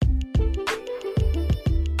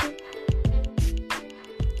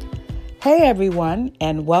Hey everyone,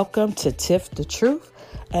 and welcome to Tiff the Truth,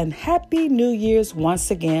 and Happy New Year's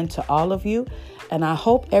once again to all of you. And I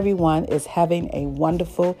hope everyone is having a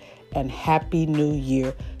wonderful and happy new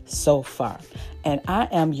year so far. And I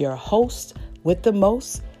am your host with the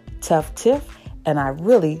most, Tough Tiff, and I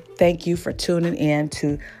really thank you for tuning in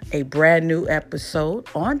to a brand new episode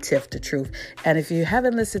on Tiff the Truth. And if you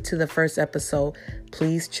haven't listened to the first episode,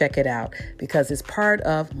 please check it out because it's part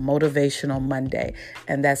of Motivational Monday.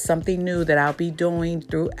 And that's something new that I'll be doing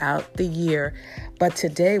throughout the year. But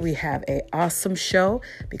today we have an awesome show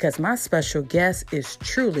because my special guest is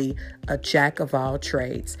truly a jack of all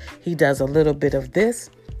trades. He does a little bit of this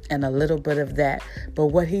and a little bit of that. But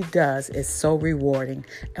what he does is so rewarding,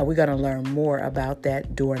 and we're going to learn more about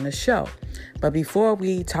that during the show. But before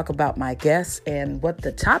we talk about my guest and what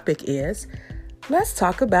the topic is, let's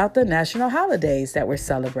talk about the national holidays that we're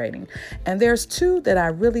celebrating. And there's two that I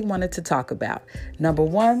really wanted to talk about. Number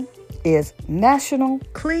one is National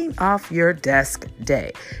Clean Off Your Desk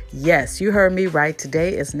Day. Yes, you heard me right.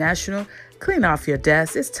 Today is National Clean Off Your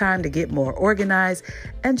Desk. It's time to get more organized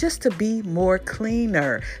and just to be more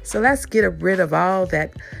cleaner. So let's get rid of all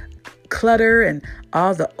that clutter and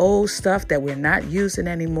all the old stuff that we're not using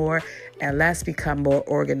anymore. And let's become more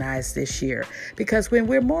organized this year. Because when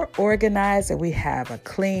we're more organized and we have a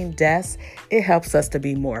clean desk, it helps us to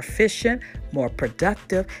be more efficient, more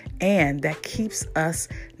productive, and that keeps us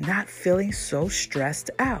not feeling so stressed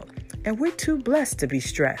out. And we're too blessed to be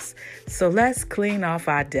stressed. So let's clean off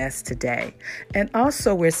our desks today. And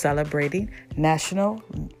also we're celebrating National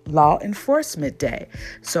Law Enforcement Day.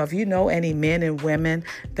 So if you know any men and women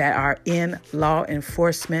that are in law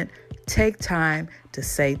enforcement, take time to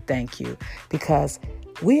say thank you because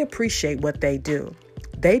we appreciate what they do.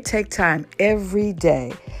 They take time every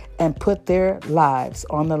day and put their lives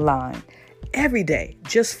on the line every day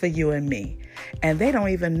just for you and me. And they don't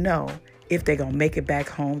even know if they're going to make it back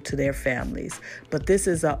home to their families. But this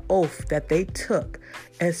is an oath that they took.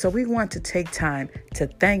 And so we want to take time to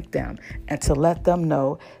thank them and to let them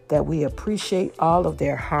know that we appreciate all of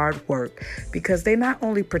their hard work because they not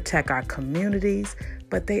only protect our communities,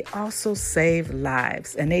 but they also save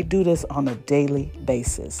lives. And they do this on a daily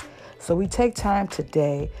basis. So we take time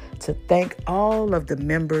today to thank all of the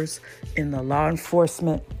members in the law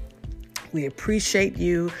enforcement. We appreciate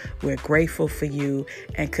you. We're grateful for you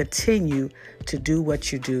and continue to do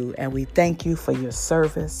what you do. And we thank you for your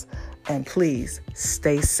service. And please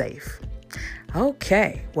stay safe.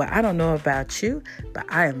 Okay, well, I don't know about you, but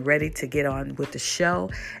I am ready to get on with the show.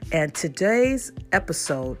 And today's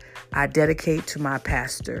episode, I dedicate to my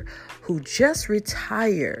pastor who just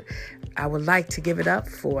retired. I would like to give it up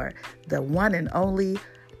for the one and only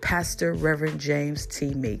Pastor Reverend James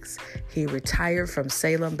T. Meeks. He retired from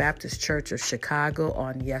Salem Baptist Church of Chicago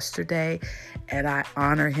on yesterday, and I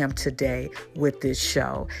honor him today with this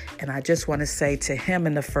show. And I just want to say to him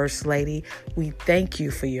and the First Lady, we thank you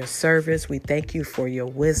for your service, we thank you for your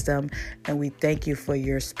wisdom, and we thank you for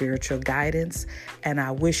your spiritual guidance. And I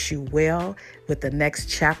wish you well with the next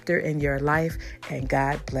chapter in your life, and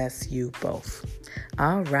God bless you both.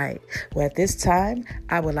 All right. Well, at this time,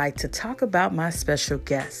 I would like to talk about my special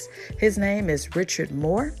guest. His name is Richard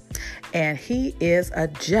Moore, and he is a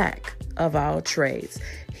jack of all trades.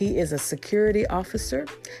 He is a security officer,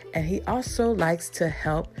 and he also likes to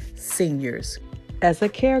help seniors as a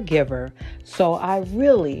caregiver. So I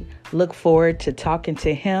really look forward to talking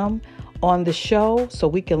to him on the show so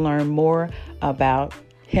we can learn more about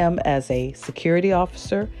him as a security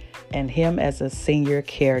officer and him as a senior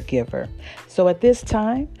caregiver. So at this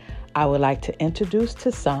time, I would like to introduce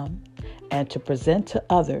to some and to present to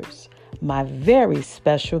others my very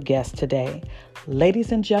special guest today.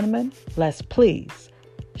 Ladies and gentlemen, let's please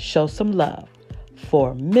show some love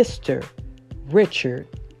for Mr. Richard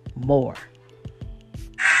Moore.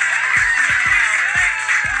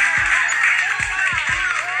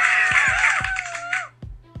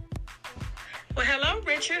 Well, hello,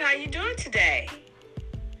 Richard. How you doing today?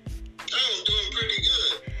 I'm doing pretty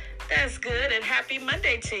good. That's good, and happy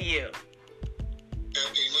Monday to you.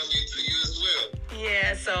 Happy Monday to you as well.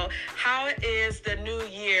 Yeah, so how is the new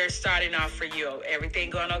year starting off for you? Everything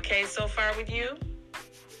going okay so far with you?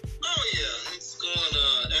 Oh, yeah, it's going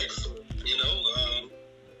excellent,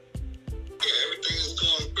 everything is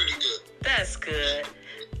going pretty good. That's good.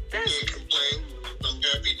 Can't complain. I'm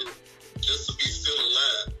happy just to be still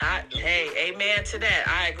alive. Hey, amen to that.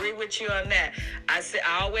 I agree with you on that.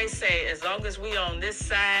 I always say, as long as we on this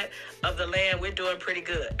side of the land, we're doing pretty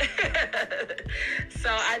good. So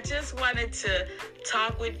I just wanted to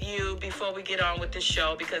talk with you before we get on with the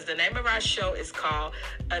show, because the name of our show is called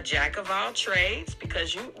A Jack of All Trades,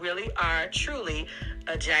 because you really are truly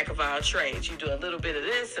a jack of all trades. You do a little bit of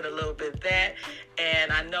this and a little bit of that,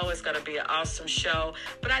 and I know it's going to be an awesome show.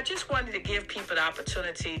 But I just wanted to give people the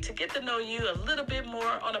opportunity to get to know you a little bit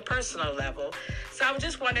more on a personal level. So I was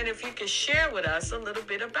just wondering if you could share with us a little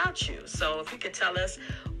bit about you. So if you could tell us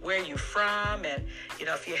where you're from, and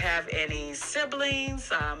if you have any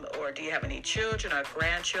siblings, or do you have any children or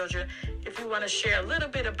grandchildren, if you want to share a little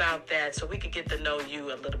bit about that so we could get to know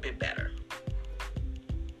you a little bit better.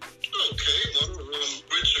 Okay, well,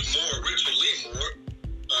 Richard Lee Moore,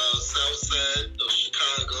 south side of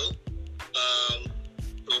Chicago,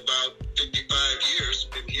 for about 55 years,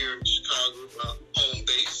 been here in Chicago, home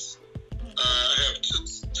base. I have two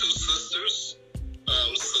sisters,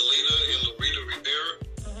 Salita and Loretta Rivera.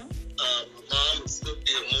 My mom is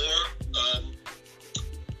Cynthia Moore.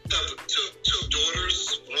 Have two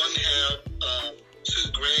daughters. One have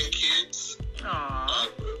 2 grandkids. Aww.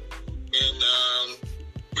 And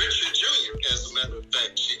Richard Jr., as a matter of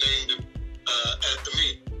fact, she named him after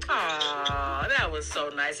me. Aww, that was so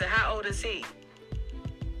nice. And how old is he?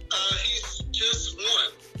 He's just 1.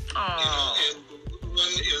 Aww. And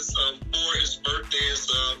one is for his birthday is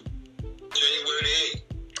January 8th.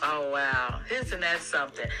 Oh, wow. Isn't that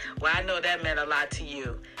something? Well, I know that meant a lot to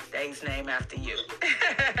you, that he's named after you.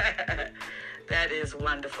 That is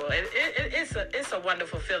wonderful. It's a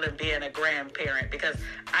wonderful feeling being a grandparent, because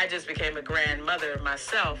I just became a grandmother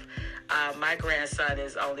myself. My grandson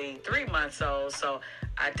is only 3 months old, so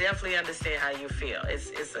I definitely understand how you feel.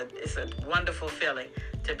 It's a wonderful feeling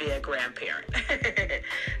to be a grandparent.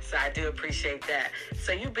 So I do appreciate that.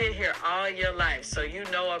 So you've been here all your life, so you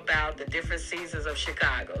know about the different seasons of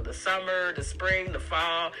Chicago: the summer, the spring, the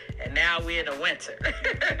fall, and now we're in the winter.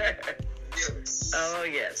 Yes. Oh,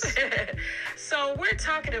 yes. So we're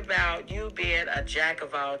talking about you being a jack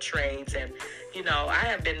of all trades. And, I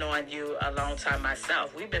have been knowing you a long time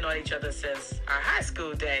myself. We've been knowing each other since our high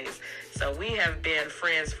school days. So we have been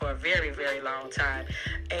friends for a very, very long time.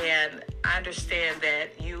 And I understand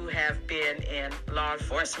that you have been in law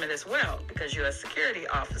enforcement as well, because you're a security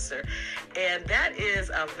officer. And that is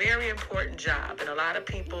a very important job. And a lot of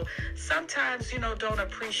people sometimes, don't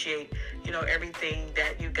appreciate, everything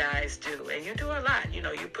that you guys do. And you do a lot.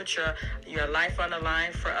 You put your life on the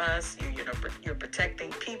line for us. You're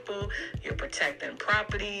protecting people. You're protecting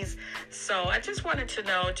properties. So I just wanted to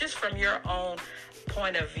know, just from your own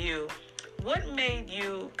point of view, what made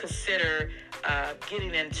you consider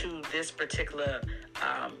getting into this particular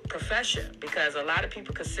profession? Because a lot of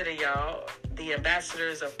people consider y'all the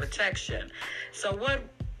ambassadors of protection. So what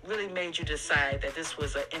really made you decide that this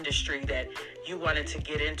was an industry that you wanted to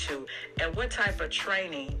get into? And what type of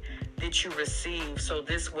training did you receive so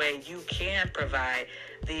this way you can provide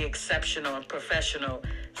the exceptional and professional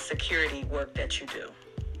security work that you do?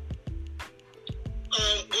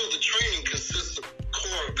 Well, the training consists of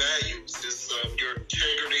core values. It's your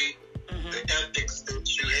integrity, the ethics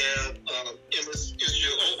that you have, and it's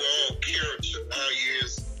your overall character, how you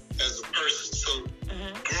is as a person. So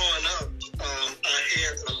growing up, I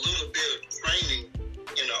had a little bit of training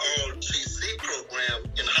in the ROTC program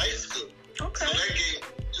in high school. Okay. So that gave me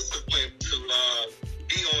discipline to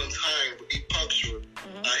be on time, to be punctual.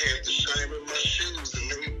 I had to shine in my shoes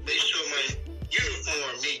and make sure my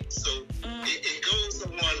uniform meets. So it goes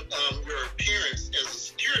on your appearance as a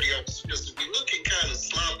security officer, because if you're looking kind of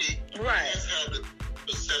sloppy, right, that's how the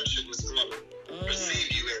perception is going to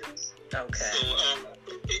perceive you as. Okay. So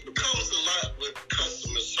it comes a lot with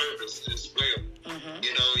customer service as well. You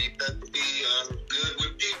have to be good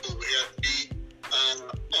with people. You have to be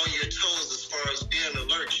on your toes as far as being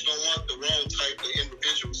alert. You don't want the wrong type of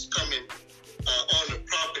individuals coming on the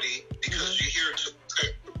property, because you're here to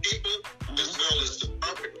protect the people as well as the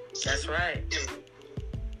property. That's right.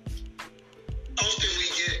 Often we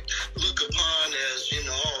get looked upon as,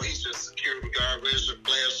 oh, he's just a security guard, where's your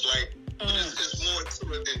flashlight? But it's more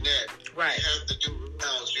to it than that. Right. You have to do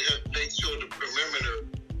rounds. You have to make sure the perimeter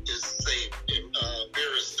is safe and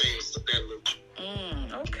various things of that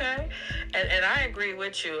nature. Okay. And I agree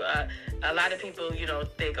with you. A lot of people,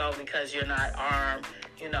 think, oh, because you're not armed,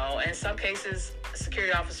 in some cases,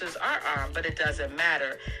 security officers are armed, but it doesn't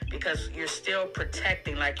matter, because you're still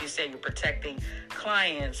protecting, like you said, you're protecting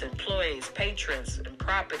clients, employees, patrons, and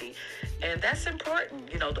property. And that's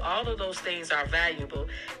important. All of those things are valuable,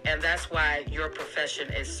 and that's why your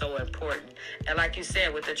profession is so important. And like you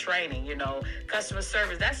said, with the training, customer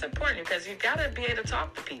service, that's important, because you got to be able to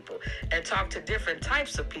talk to people and talk to different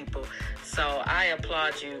types of people. So I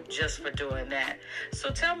applaud you just for doing that.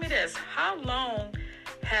 So tell me this, how long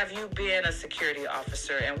have you been a security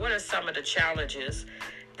officer, and what are some of the challenges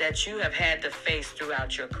that you have had to face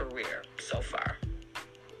throughout your career so far?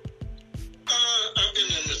 I've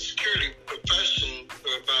been in the security profession for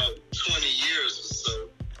about 20 years or so.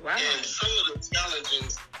 Wow. And some of the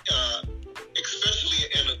challenges, especially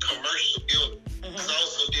in a commercial building, because I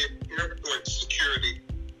also did airport security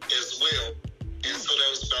as well. And so that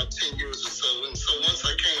was about 10 years or so. And so once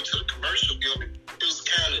I came to the commercial building, it was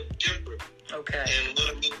kind of different. Okay. And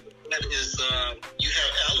what I mean by that is you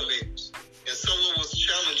have elevators. And so what was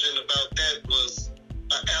challenging about that was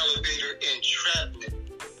an elevator entrapment,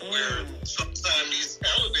 where sometimes these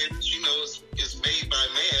elevators, is made by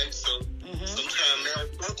man, so sometimes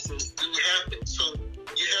malfunctions do happen. So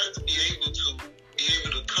you have to be able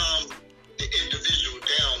to calm the individual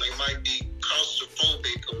down. They might be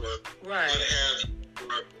claustrophobic or what have you,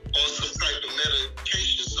 or on some type of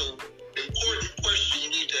medication. So the important question you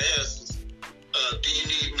need to ask is, do you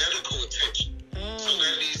need medical attention? So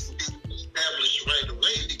that needs to be established right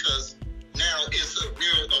away, because now it's a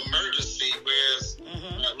real emergency, whereas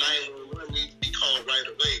 911 needs to be called right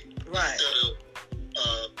away instead of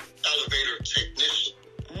elevator technician.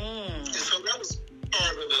 And so that was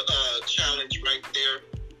part of the challenge right there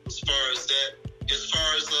as far as that. As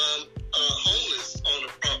far as homeless on the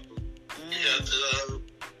property, you have to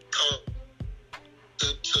call to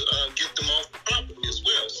get them off the property as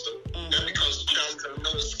well. So that becomes a challenge. I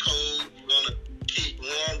know it's cold, you want to keep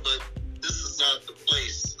warm, but this is not the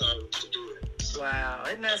place to do it. So. Wow,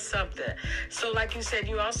 isn't that something? So like you said,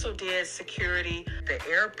 you also did security, the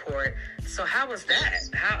airport. So how was that?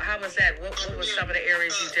 How was that? What were some of the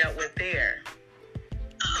areas you dealt with there?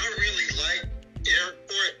 I really like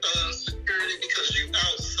airport security because you're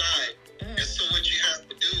outside. And so what you have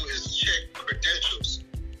to do is check credentials.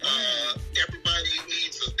 Everybody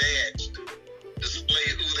needs a badge to display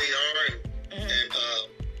who they are and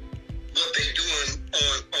what they're doing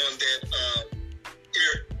on that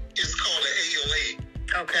it's called an AOA.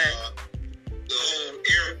 Okay. The whole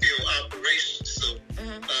airfield operation. So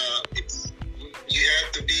you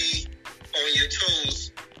have to be on your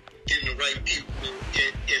toes, getting the right people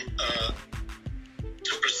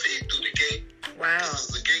to proceed through the gate. Wow. This is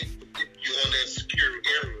the gate to get you on that secure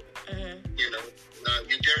area.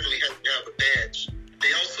 You definitely have to have a badge.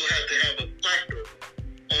 They also have to have a placard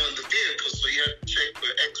on the vehicle, so you have to check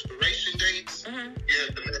for expiration dates. You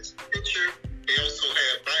have to match the picture. They also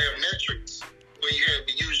have biometrics, where you have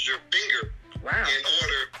to use your finger in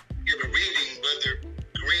order to get a reading, whether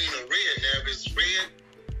green or red. Now, if it's red,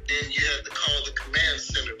 then you have to call the command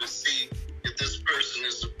center to see if this person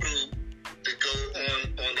is approved to go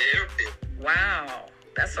on the airfield. Wow,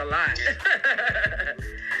 that's a lot.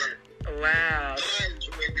 Wow. But I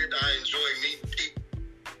enjoyed it. I enjoy meeting people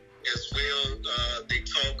as well. They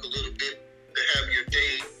talk a little bit to have your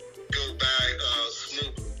day go by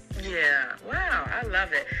smoothly. Yeah. Wow. I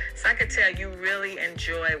love it. So I could tell you really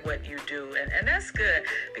enjoy what you do. And that's good,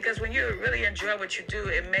 because when you really enjoy what you do,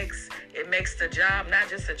 it makes the job not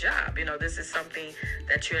just a job. This is something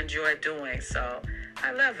that you enjoy doing. So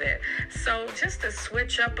I love it. So just to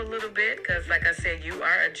switch up a little bit, because like I said, you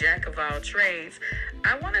are a jack of all trades,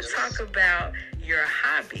 I want to talk about your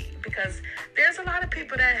hobby, because there's a lot of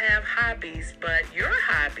people that have hobbies, but your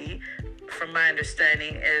hobby, from my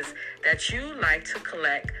understanding, is that you like to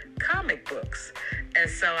collect comic books. And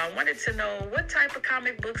so I wanted to know, what type of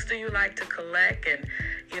comic books do you like to collect, and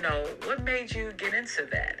what made you get into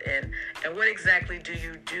that, and what exactly do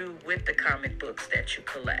you do with the comic books that you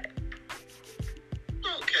collect?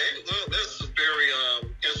 Okay, well, that's very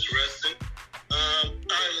interesting. I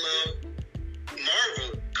love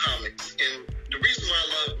Marvel comics, and the reason why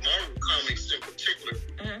I love Marvel comics in particular,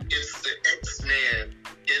 it's the X-Men,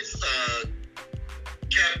 it's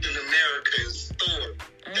Captain America, it's Thor.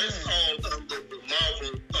 That's all under the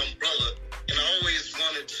Marvel umbrella, and I always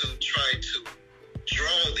wanted to try to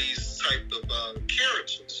draw these type of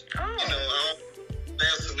characters. I'm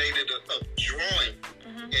fascinated of drawing,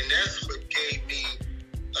 and that's what gave me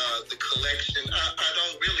the collection. I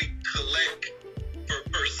don't really collect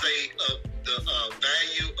per se of the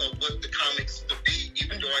value of what the comics could be,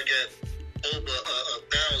 even though I got over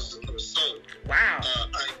 1,000 or so. Wow.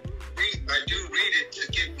 I do read it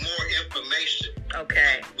to get more information.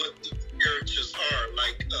 Okay. What the characters are,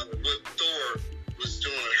 like what Thor was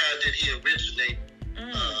doing, how did he originate,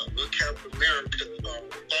 what Captain America,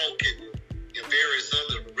 Vulcan, and various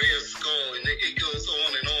other, Red Skull, and it goes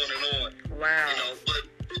on and on and on. Wow. But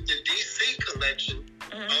with the DC collection,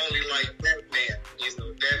 I only like Batman.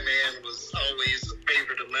 Batman was always a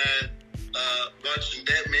favorite of mine. Watching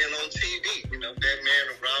Batman on TV, Batman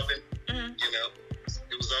and Robin,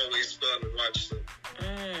 it was always fun to watch them.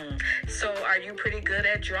 So are you pretty good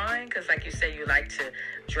at drawing? Because like you say, you like to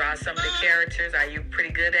draw some of the characters. Are you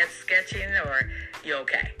pretty good at sketching, or you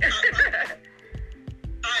okay?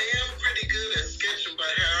 I am pretty good at sketching, but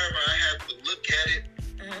however, I have to look at it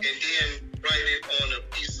and then write it on a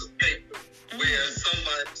piece of paper. Whereas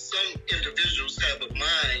some individuals have a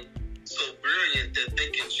mind so brilliant that they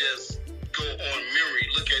can just go on memory,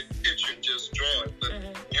 look at the picture and just draw it. But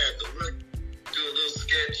you have to look, do a little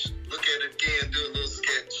sketch, look at it again, do a little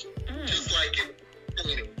sketch, just like it,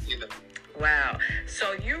 you know. Wow.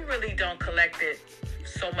 So you really don't collect it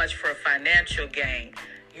so much for financial gain.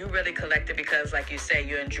 You really collect it because, like you say,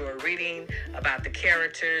 you enjoy reading about the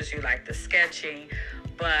characters, you like the sketching,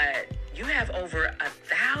 but you have over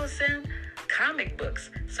 1,000 comic books.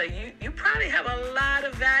 So you probably have a lot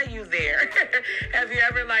of value there. Have you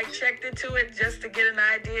ever checked into it just to get an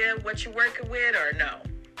idea of what you're working with, or no?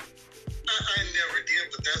 I never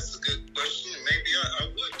did, but that's a good question. Maybe I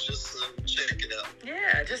would just check it out.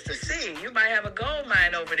 Yeah, just to see. You might have a gold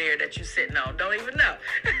mine over there that you're sitting on. Don't even know.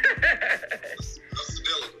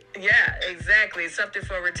 Yeah, exactly. Something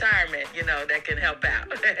for retirement, that can help out.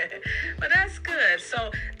 But that's good.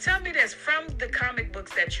 So tell me this, from the comic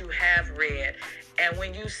books that you have read, and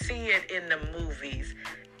when you see it in the movies,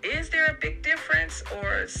 is there a big difference,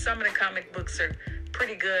 or some of the comic books are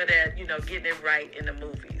pretty good at, getting it right in the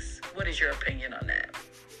movies? What is your opinion on that?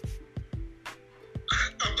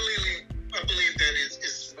 I believe that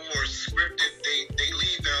it's more scripted. They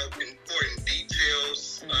leave out important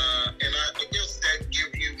details, and I guess that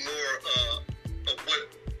gives you more of what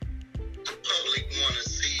the public want to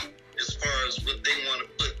see, as far as what they want to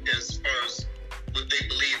put, as far as what they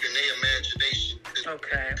believe in their imagination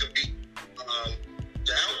could be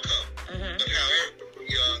the outcome. But however,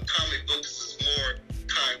 the comic books is more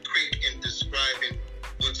concrete in describing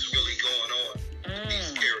what's really going on with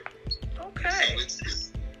these characters. Okay. So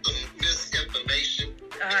it's some misinformation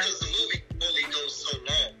because the movie only goes so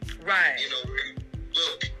long. Right. The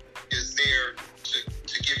book is there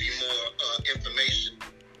to give you more information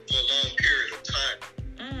for a long period of time.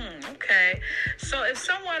 Okay. So if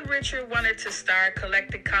someone, Richard, wanted to start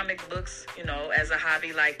collecting comic books, as a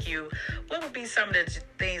hobby like you, what would be some of the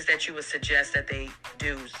things that you would suggest that they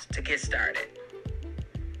do to get started?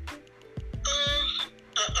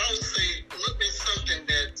 I would say look at something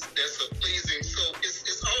that's a pleasing. So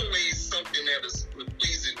it's always something that is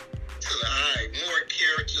pleasing to the eye. More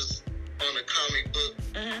characters on a comic book.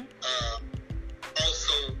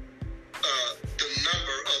 Also, the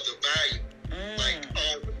number of the value. Like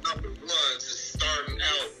all the number ones is starting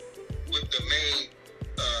out with the main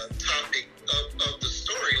topic of the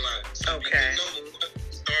storyline. So okay.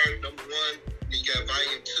 Number one, you got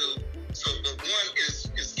volume 2. So the one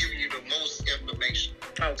is giving you the most information.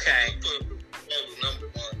 Okay. So all the number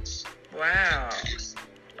ones. Wow.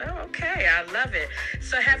 Oh, okay. I love it.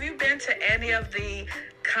 So have you been to any of the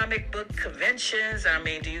comic book conventions? I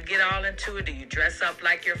mean, do you get all into it? Do you dress up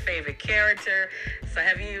like your favorite character? So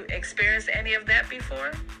have you experienced any of that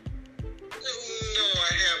before? No,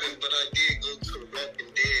 I haven't, but I did go to the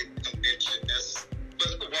Walking Dead convention.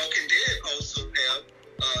 But the Walking Dead also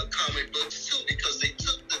have comic books too, because they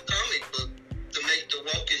took the comic book to make the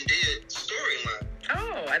Walking Dead storyline.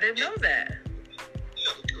 Oh, I didn't know that.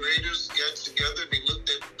 Yeah, the creators got together, they looked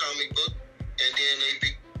at the comic book, and then it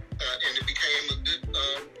became a good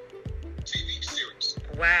TV series.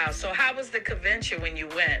 Wow. So how was the convention when you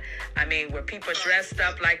went? I mean, were people dressed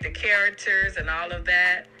up like the characters and all of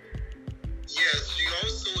that? Yes, you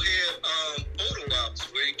also had photo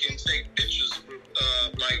ops where you can take pictures with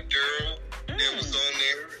like Daryl that was on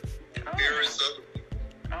there, and various other people.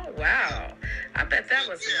 Oh, wow. I bet that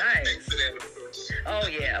was nice. Oh,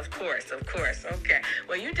 yeah, of course. Okay.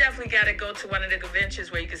 Well, you definitely got to go to one of the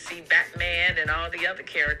conventions where you can see Batman and all the other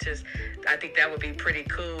characters. I think that would be pretty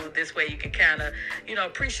cool. This way you can kind of,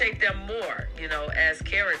 appreciate them more, as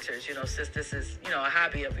characters, since this is, a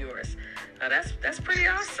hobby of yours. That's pretty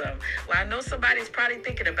awesome. Well, I know somebody's probably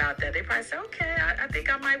thinking about that. They probably say, okay, I think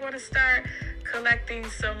I might want to start collecting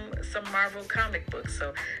some Marvel comic books.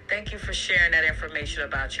 So thank you for sharing that information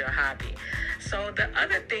about your hobby. So the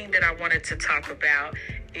other thing that I wanted to talk about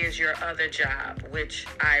is your other job, which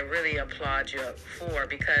I really applaud you for,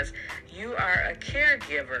 because you are a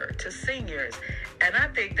caregiver to seniors. And I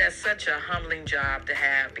think that's such a humbling job to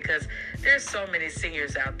have, because there's so many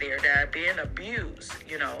seniors out there that are being abused,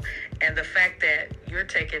 and the fact that you're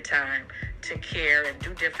taking time to care and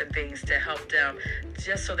do different things to help them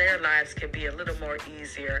just so their lives can be a little more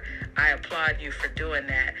easier. I applaud you for doing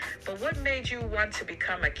that. But what made you want to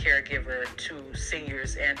become a caregiver to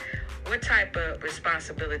seniors, and what type of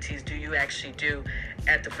responsibilities do you actually do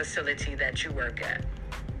at the facility that you work at?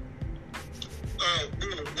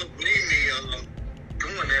 What made me go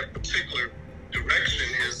in that particular direction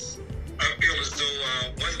is I feel as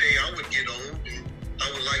though one day I would get old and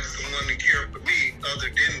I would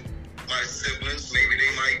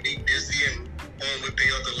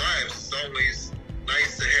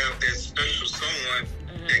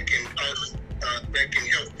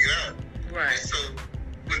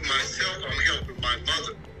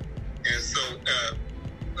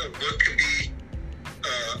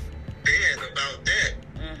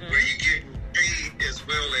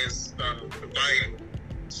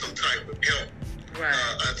some type of help. Right.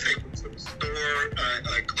 I take them to the store.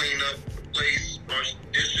 I clean up the place, wash the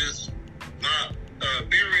dishes, mop,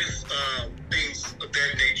 various things of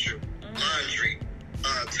that nature. Laundry,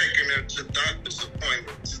 taking them to doctor's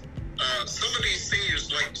appointments. Some of these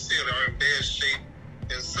seniors, like you said, are in bad shape,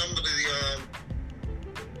 and some of the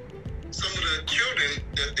children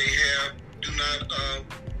that they have do not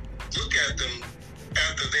look at them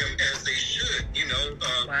after them as they should. You know,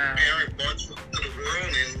 Wow. parent brought you to the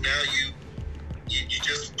world, and now you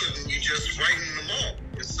just writing them off.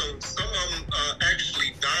 And so some of them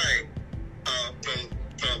actually die from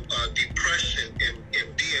depression and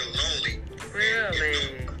being lonely. Really?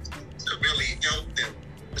 And to really help them,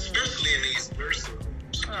 especially in these nursing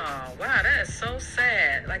homes. Oh, wow, that is so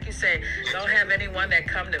sad. Like you say, don't have anyone that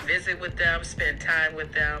come to visit with them, spend time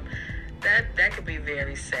with them. That could be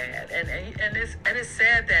very sad. And it's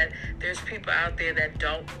sad that there's people out there that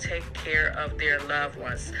don't take care of their loved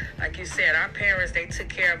ones. Like you said, our parents, they took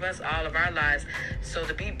care of us all of our lives. So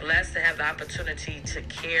to be blessed to have the opportunity to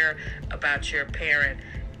care about your parent,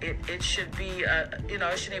 it should be,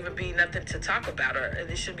 it shouldn't even be nothing to talk about, or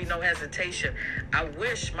there should be no hesitation. I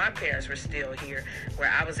wish my parents were still here where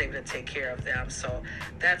I was able to take care of them. So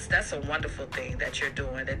that's a wonderful thing that you're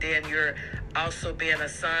doing. And then you're also being a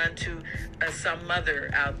son to some mother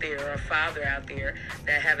out there or a father out there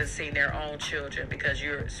that haven't seen their own children, because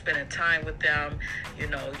you're spending time with them,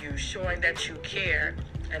 you showing that you care.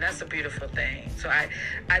 And that's a beautiful thing. So I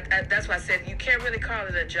that's why I said you can't really call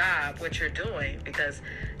it a job, what you're doing, because,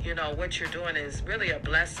 what you're doing is really a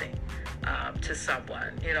blessing to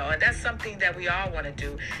someone, and that's something that we all want to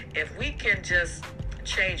do. If we can just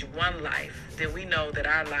change one life, then we know that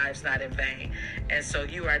our life's not in vain. And so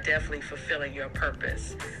you are definitely fulfilling your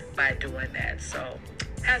purpose by doing that. So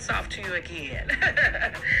hats off to you again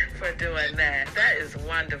for doing that. That is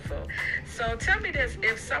wonderful. So tell me this,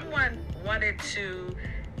 if someone wanted to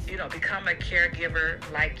become a caregiver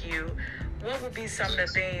like you, what would be some of the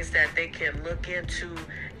things that they can look into,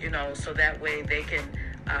 so that way they can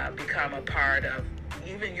become a part of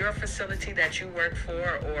even your facility that you work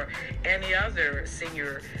for, or any other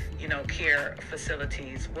senior, care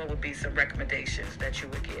facilities? What would be some recommendations that you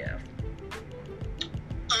would give?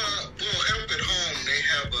 Well, Help at Home, they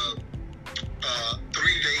have a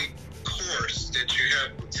 3-day course that you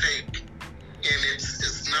have to take, and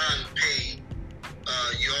it's non-paid.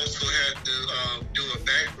 You also have to do a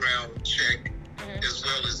background check, as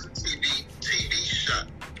well as a TB shot.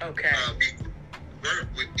 Okay. Before you work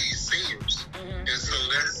with these seniors. And so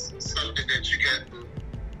that's something that you got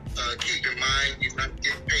to keep in mind. You're not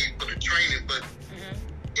getting paid for the training, but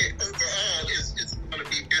overall, it's going to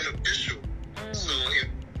be beneficial. So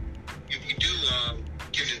if you do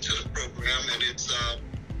get into the program, and it's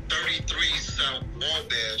 33 South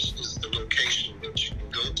Wabash is the location that you can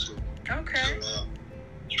go to. Okay.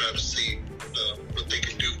 To try to see what they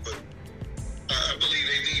can do, but I believe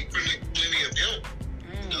they need plenty of help.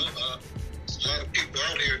 There's a lot of people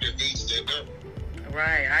out here that needs that help.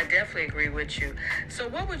 Right, I definitely agree with you. So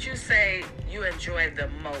what would you say you enjoy the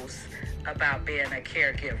most about being a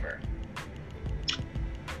caregiver?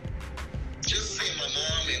 Just seeing my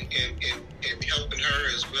mom and helping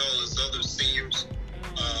her, as well as other seniors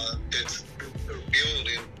that's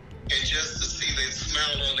building, and just to see that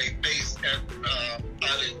smile on their face after I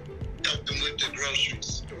done helped them with the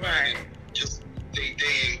groceries. Right. And just they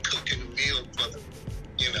ain't cooking a meal for them,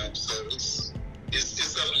 so it's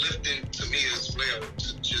uplifting to me as well,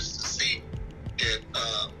 just to see that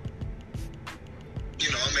I'm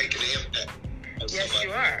making an impact. Yes,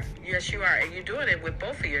 you are. And you're doing it with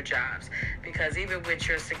both of your jobs, because even with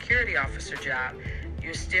your security officer job,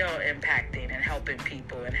 you're still impacting and helping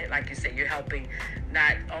people. And like you say, you're helping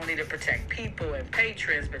not only to protect people and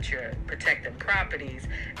patrons, but you're protecting properties.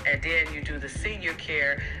 And then you do the senior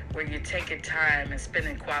care, where you're taking time and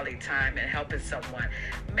spending quality time and helping someone,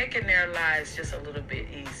 making their lives just a little bit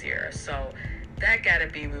easier. So that got to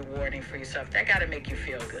be rewarding for yourself. That got to make you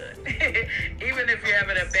feel good. Even if you're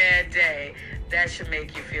having a bad day, that should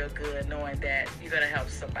make you feel good, knowing that you're going to help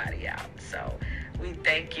somebody out. So we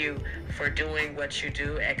thank you for doing what you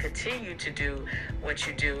do and continue to do what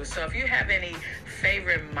you do. So if you have any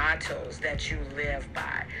favorite mottos that you live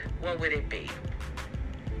by, what would it be?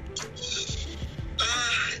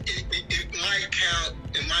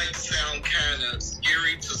 It might sound kind of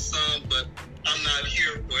scary to some, but I'm not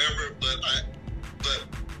here forever. But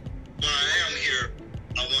while I am here,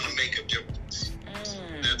 I want to make a difference.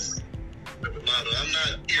 That's the motto. I'm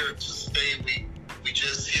not here to stay. We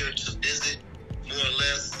just here to visit, more or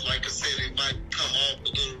less. Like I said, it might come off a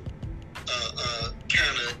little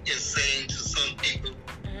kind of insane to some people.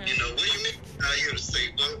 What do you mean not here to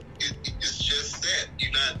say, well, it's just that.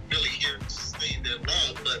 You're not really here to stay that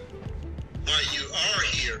long. But while you are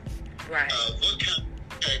here, right, what kind of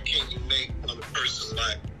impact can you make on a person's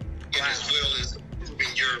life? And as well as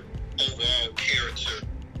improving your overall character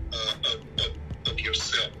of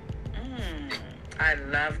yourself. I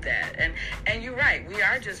love that. And you're right. We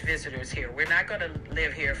are just visitors here. We're not going to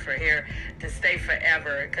live here to stay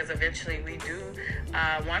forever, because eventually we do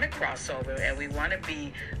want to cross over and we want to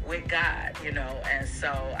be with God, And so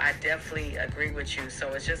I definitely agree with you. So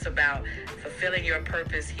it's just about fulfilling your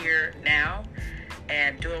purpose here now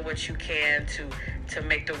and doing what you can to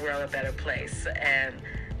make the world a better place. And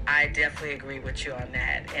I definitely agree with you on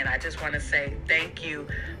that. And I just want to say thank you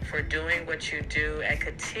for doing what you do and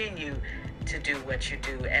continue to do what you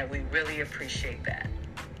do. And we really appreciate that.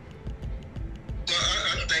 Well,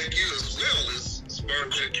 I thank you as well as far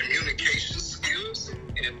as your communication skills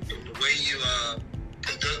and the way you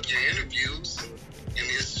conduct your interviews. And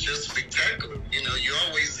it's just spectacular. You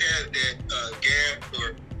always had that gap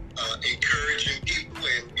for encouraging people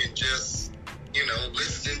and just,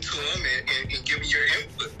 listening to them and giving your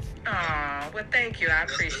input. Oh, well, thank you. I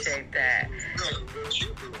appreciate that.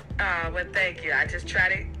 Well, thank you. I just try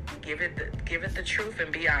to give it the truth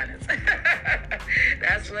and be honest.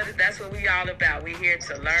 That's what we all about. We're here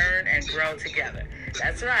to learn and grow together.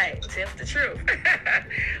 That's right. Tiff the truth.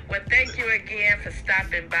 Well, thank you again for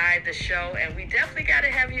stopping by the show, and we definitely got to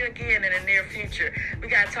have you again in the near future. We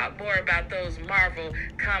got to talk more about those Marvel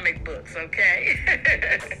comic books, okay?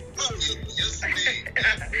 Yes, indeed.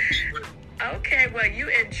 Okay, well, you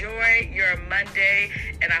enjoy your Monday,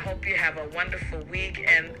 and I hope you have a wonderful week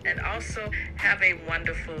and also have a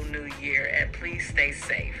wonderful new year. And please stay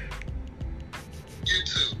safe. You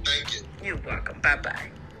too. Thank you. You're welcome.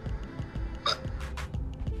 Bye-bye.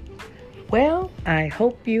 Well, I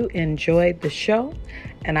hope you enjoyed the show,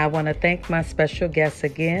 and I want to thank my special guest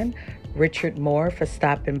again, Richard Moore, for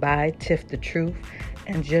stopping by Tiff the Truth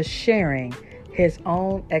and just sharing his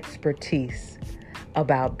own expertise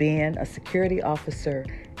about being a security officer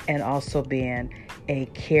and also being a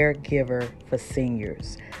caregiver for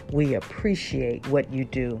seniors. We appreciate what you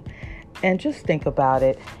do. And just think about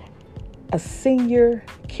it. A senior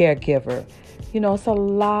caregiver, it's a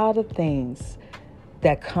lot of things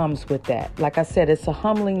that comes with that. Like I said, it's a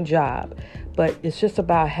humbling job, but it's just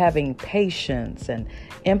about having patience and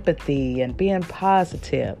empathy and being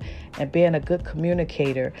positive and being a good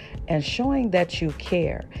communicator and showing that you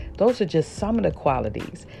care. Those are just some of the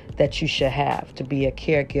qualities that you should have to be a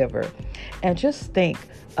caregiver. And just think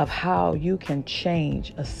of how you can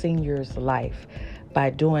change a senior's life by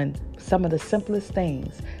doing some of the simplest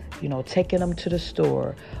things, taking them to the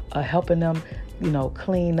store, helping them,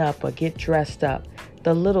 clean up or get dressed up.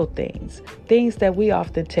 The little things that we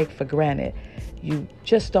often take for granted. You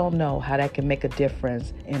just don't know how that can make a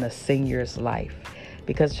difference in a senior's life.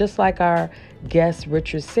 Because just like our guest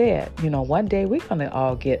Richard said, one day we're going to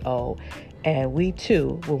all get old, and we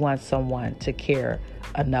too will want someone to care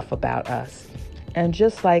enough about us. And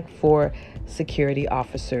just like for security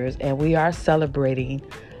officers, and we are celebrating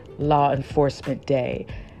Law Enforcement Day,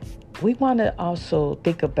 we want to also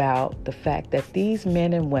think about the fact that these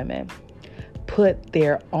men and women put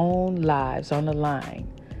their own lives on the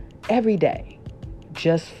line every day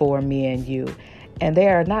just for me and you. And they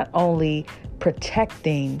are not only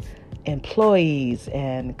protecting employees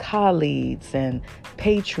and colleagues and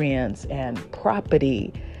patrons and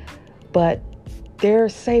property, but they're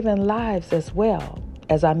saving lives as well,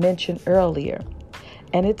 as I mentioned earlier.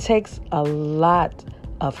 And it takes a lot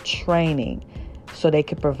of training so they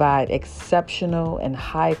can provide exceptional and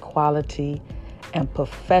high quality and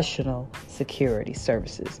professional security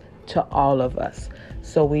services to all of us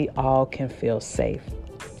so we all can feel safe.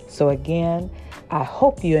 So again, I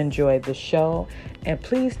hope you enjoyed the show, and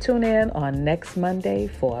please tune in on next Monday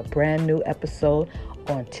for a brand new episode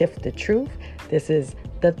on Tiff the Truth. This is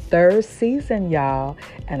the 3rd season, y'all,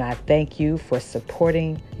 and I thank you for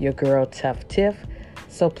supporting your girl Tough Tiff.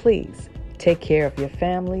 So please take care of your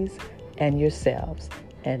families and yourselves.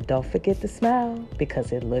 And don't forget to smile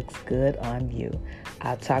because it looks good on you.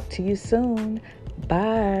 I'll talk to you soon.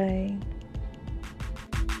 Bye.